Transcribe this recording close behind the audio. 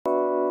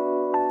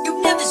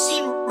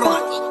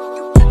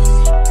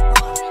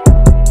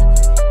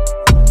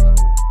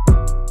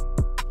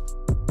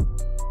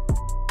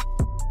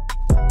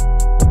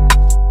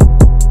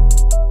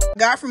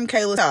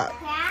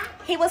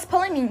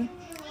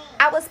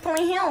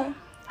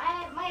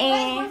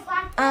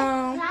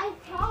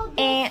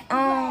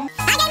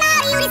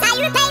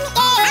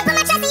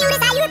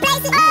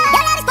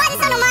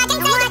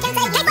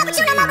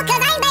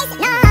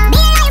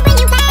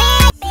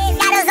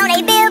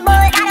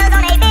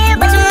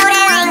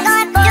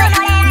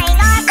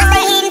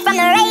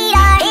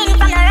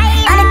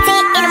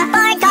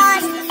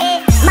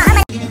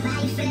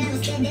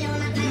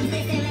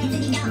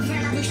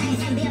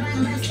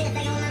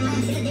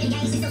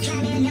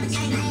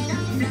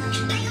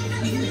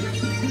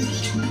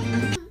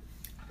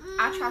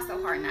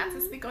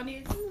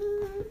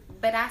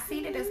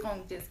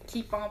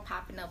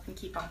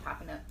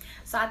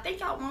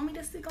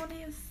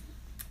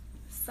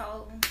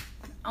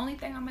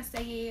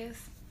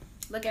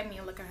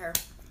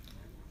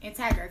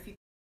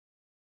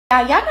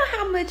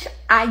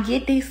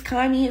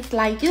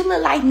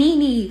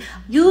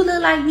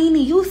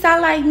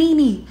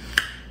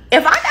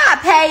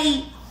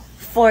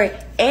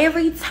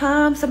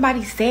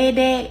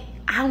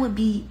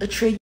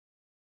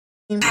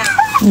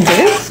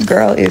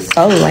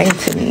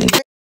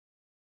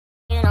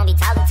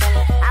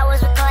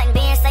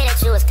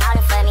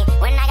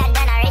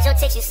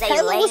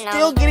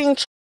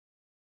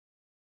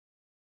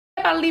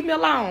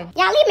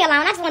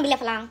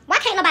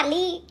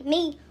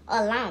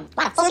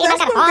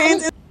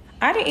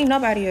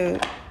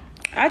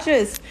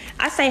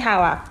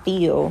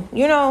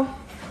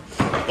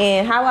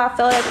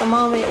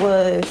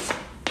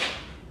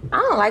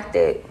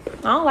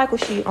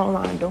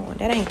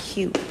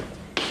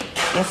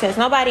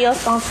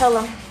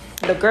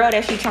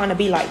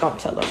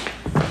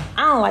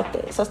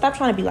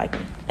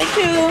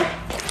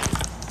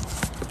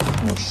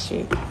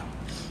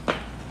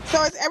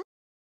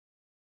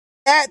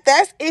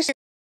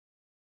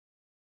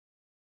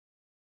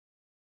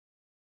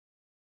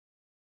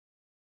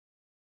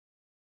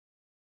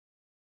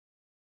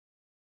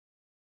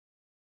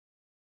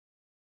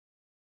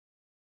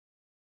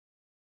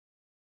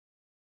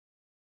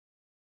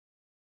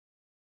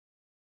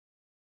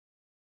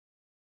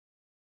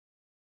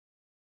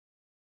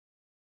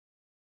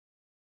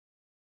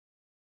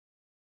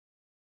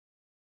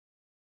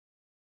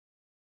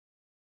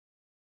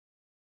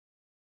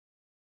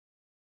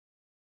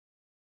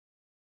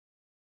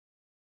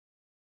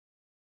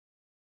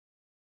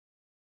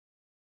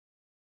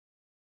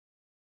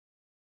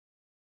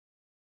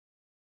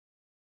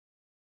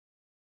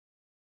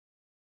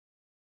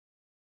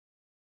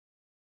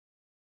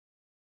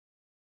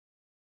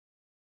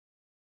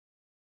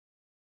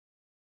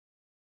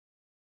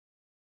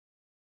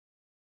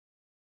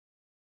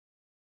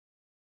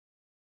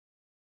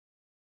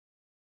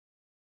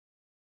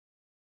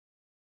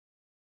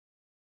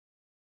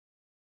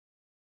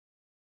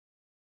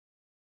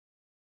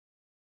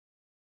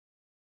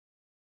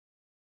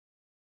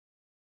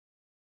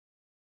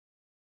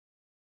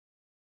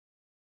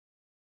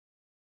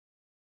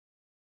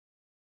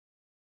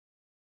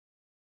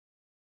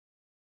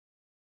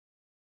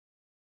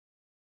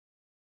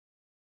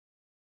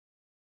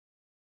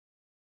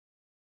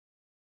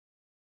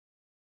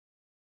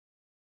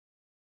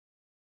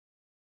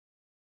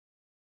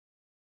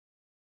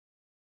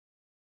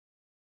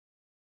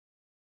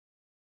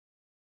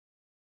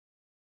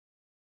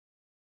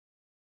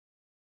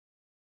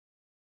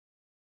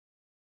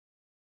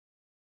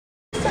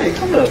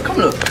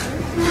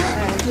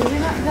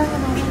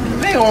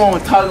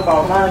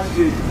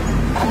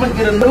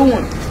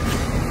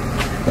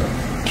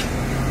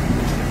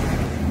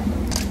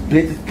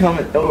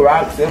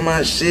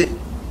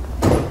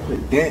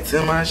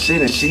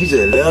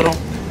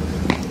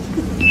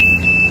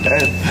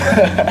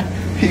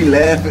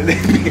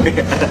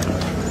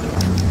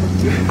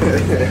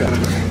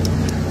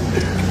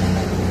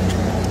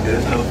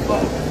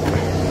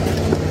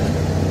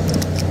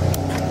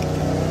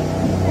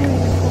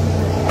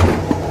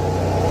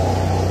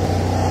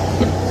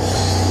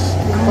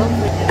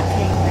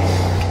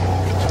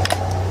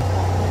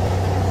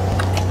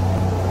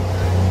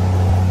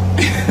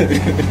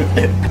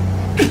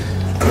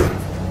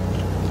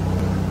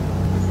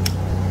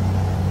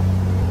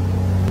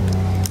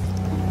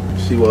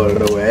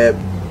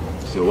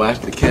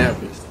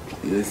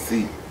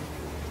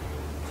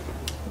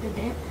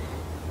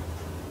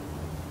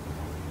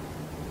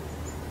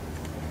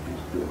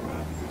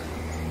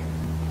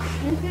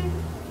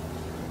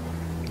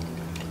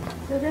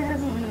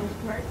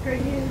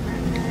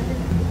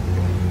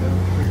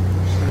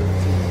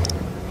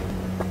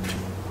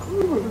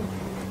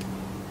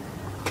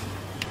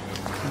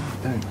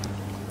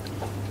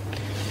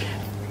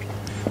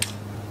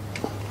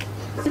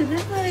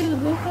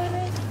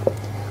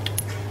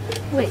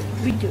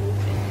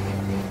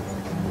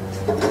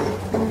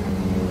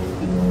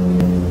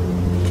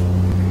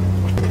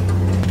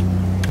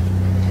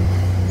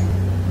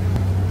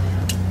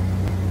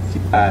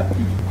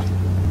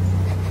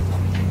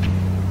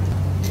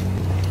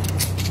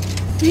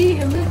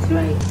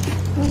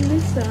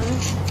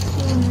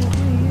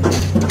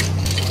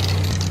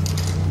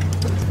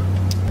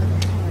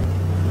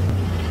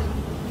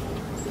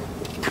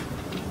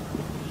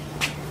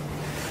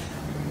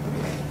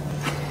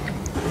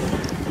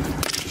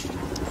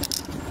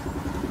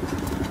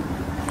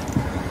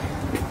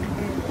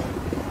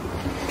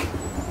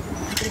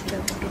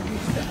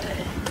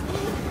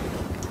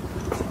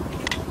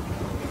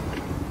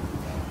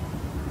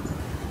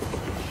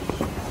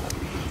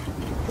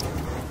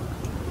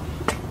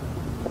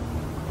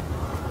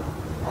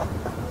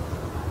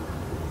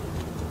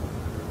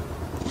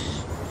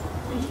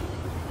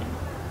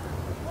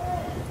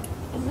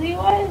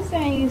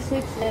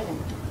6'7".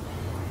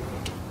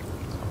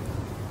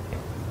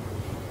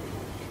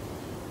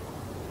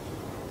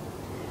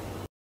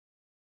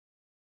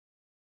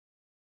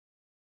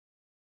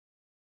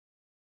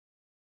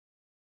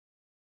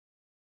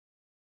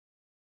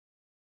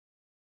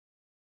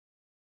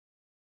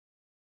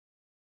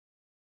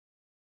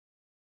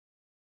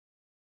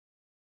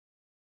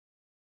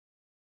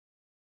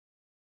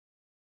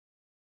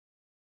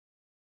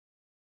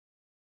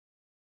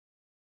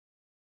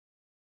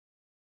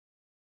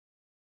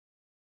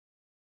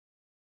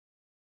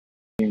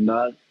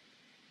 Dog.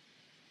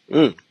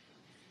 Damn.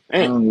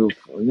 I don't give a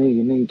fuck.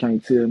 Nigga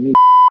can't tell me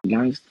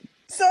gangster.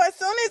 So as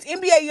soon as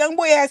NBA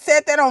YoungBoy had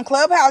said that on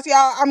Clubhouse,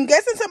 y'all, I'm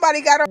guessing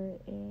somebody got a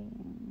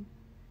And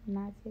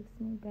not text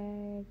me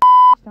back.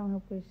 Don't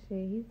help with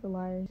shit. He's a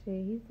liar.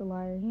 He's a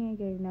liar. He ain't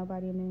gave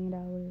nobody $1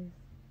 million.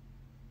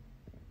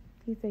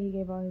 He said he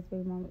gave all his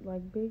baby mama.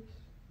 Like, bitch,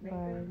 like,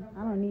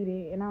 I don't need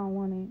it and I don't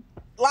want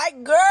it.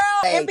 like girl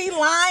and be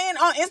lying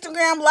on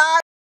Instagram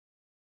Live.